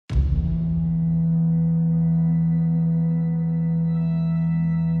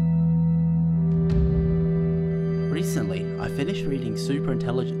Recently, I finished reading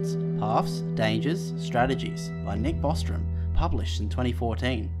Superintelligence, Paths, Dangers, Strategies by Nick Bostrom, published in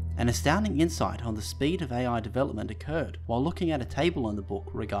 2014. An astounding insight on the speed of AI development occurred while looking at a table in the book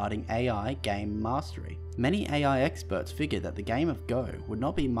regarding AI game mastery. Many AI experts figured that the game of Go would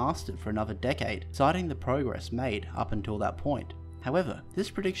not be mastered for another decade, citing the progress made up until that point. However, this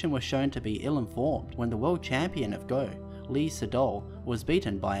prediction was shown to be ill-informed when the world champion of Go, Lee Sedol, was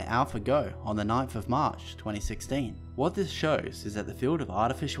beaten by AlphaGo on the 9th of March 2016. What this shows is that the field of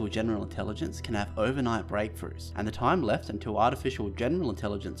artificial general intelligence can have overnight breakthroughs, and the time left until artificial general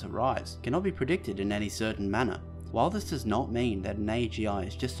intelligence arrives cannot be predicted in any certain manner. While this does not mean that an AGI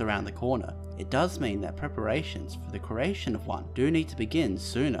is just around the corner, it does mean that preparations for the creation of one do need to begin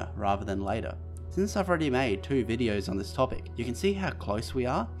sooner rather than later. Since I've already made 2 videos on this topic, you can see how close we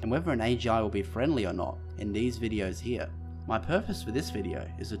are and whether an AGI will be friendly or not in these videos here. My purpose for this video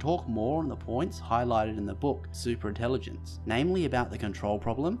is to talk more on the points highlighted in the book Superintelligence, namely about the control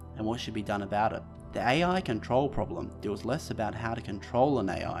problem and what should be done about it. The AI control problem deals less about how to control an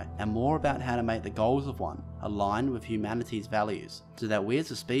AI and more about how to make the goals of one align with humanity's values so that we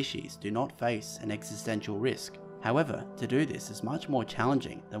as a species do not face an existential risk. However, to do this is much more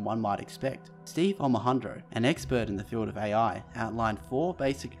challenging than one might expect. Steve Omohundro, an expert in the field of AI, outlined 4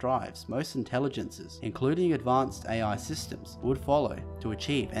 basic drives most intelligences, including advanced AI systems, would follow to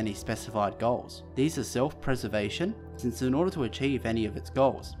achieve any specified goals. These are self-preservation, since in order to achieve any of its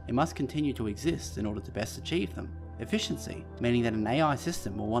goals, it must continue to exist in order to best achieve them. Efficiency, meaning that an AI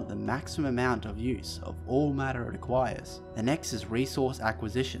system will want the maximum amount of use of all matter it acquires. The next is resource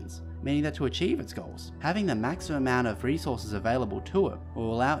acquisitions, meaning that to achieve its goals, having the maximum amount of resources available to it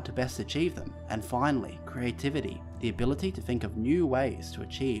will allow it to best achieve them. And finally, creativity, the ability to think of new ways to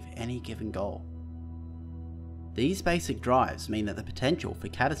achieve any given goal. These basic drives mean that the potential for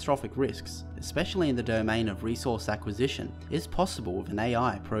catastrophic risks, especially in the domain of resource acquisition, is possible with an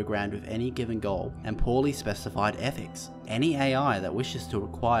AI programmed with any given goal and poorly specified ethics. Any AI that wishes to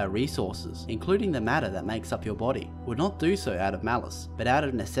acquire resources, including the matter that makes up your body, would not do so out of malice, but out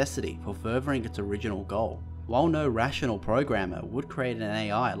of necessity for furthering its original goal. While no rational programmer would create an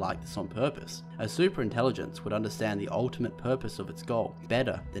AI like this on purpose, a superintelligence would understand the ultimate purpose of its goal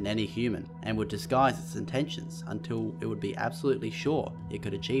better than any human and would disguise its intentions until it would be absolutely sure it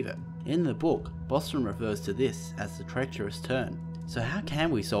could achieve it. In the book, Bostrom refers to this as the treacherous turn. So how can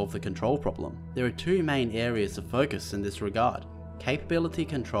we solve the control problem? There are 2 main areas of focus in this regard: capability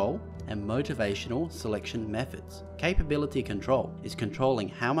control and motivational selection methods. Capability control is controlling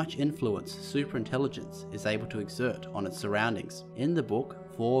how much influence superintelligence is able to exert on its surroundings. In the book,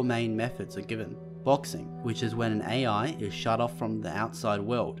 4 main methods are given. Boxing, which is when an AI is shut off from the outside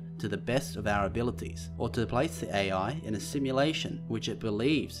world to the best of our abilities, or to place the AI in a simulation which it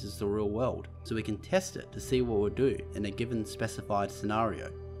believes is the real world, so we can test it to see what it would do in a given specified scenario.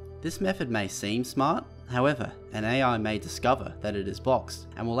 This method may seem smart, however, an AI may discover that it is boxed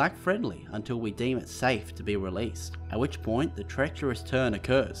and will act friendly until we deem it safe to be released, at which point the treacherous turn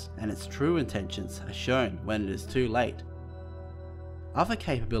occurs and its true intentions are shown when it is too late. Other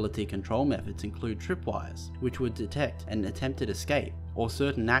capability control methods include tripwires, which would detect an attempted escape or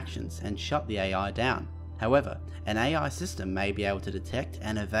certain actions and shut the AI down. However, an AI system may be able to detect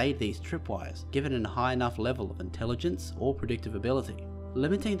and evade these tripwires given a high enough level of intelligence or predictive ability.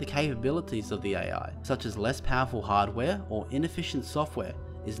 Limiting the capabilities of the AI, such as less powerful hardware or inefficient software,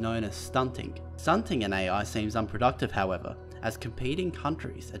 is known as stunting. Stunting an AI seems unproductive, however, as competing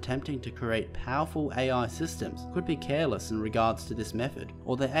countries attempting to create powerful AI systems could be careless in regards to this method,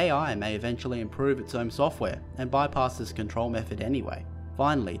 or the AI may eventually improve its own software and bypass this control method anyway.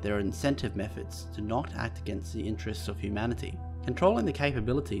 Finally, there are incentive methods to not act against the interests of humanity. Controlling the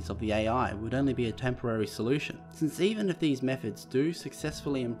capabilities of the AI would only be a temporary solution, since even if these methods do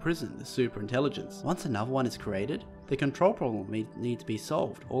successfully imprison the superintelligence, once another one is created, the control problem may need to be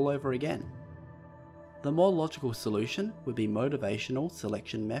solved all over again. The more logical solution would be motivational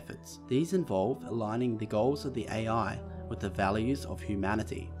selection methods. These involve aligning the goals of the AI with the values of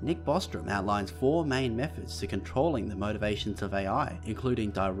humanity. Nick Bostrom outlines 4 main methods to controlling the motivations of AI,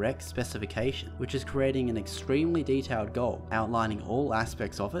 including direct specification, which is creating an extremely detailed goal, outlining all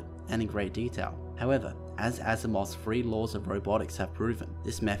aspects of it and in great detail. However, as Asimov's 3 laws of robotics have proven,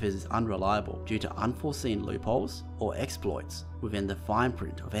 this method is unreliable due to unforeseen loopholes or exploits within the fine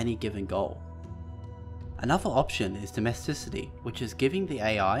print of any given goal. Another option is domesticity, which is giving the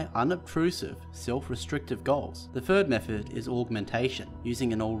AI unobtrusive, self-restrictive goals. The third method is augmentation,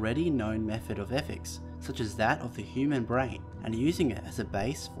 using an already known method of ethics such as that of the human brain, and using it as a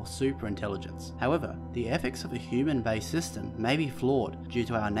base for superintelligence. However, the ethics of a human-based system may be flawed due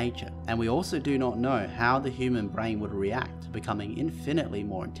to our nature, and we also do not know how the human brain would react to becoming infinitely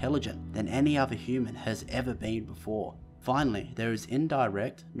more intelligent than any other human has ever been before. Finally, there is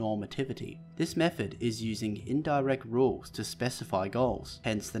indirect normativity. This method is using indirect rules to specify goals,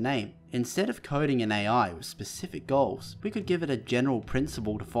 hence the name. Instead of coding an AI with specific goals, we could give it a general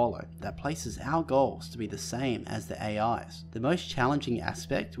principle to follow that places our goals to be the same as the AI's. The most challenging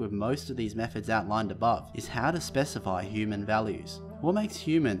aspect with most of these methods outlined above is how to specify human values. What makes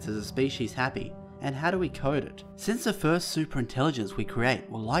humans as a species happy? And how do we code it? Since the first superintelligence we create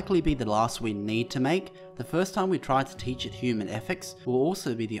will likely be the last we need to make, the first time we try to teach it human ethics will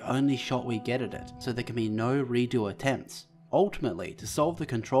also be the only shot we get at it, so there can be no redo attempts. Ultimately, to solve the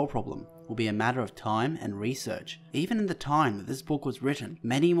control problem will be a matter of time and research. Even in the time that this book was written,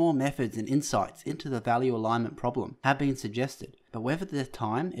 many more methods and insights into the value alignment problem have been suggested, but whether the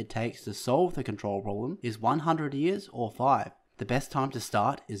time it takes to solve the control problem is 100 years or 5, the best time to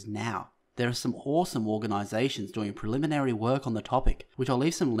start is now. There are some awesome organizations doing preliminary work on the topic, which I'll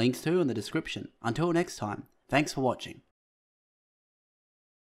leave some links to in the description. Until next time, thanks for watching.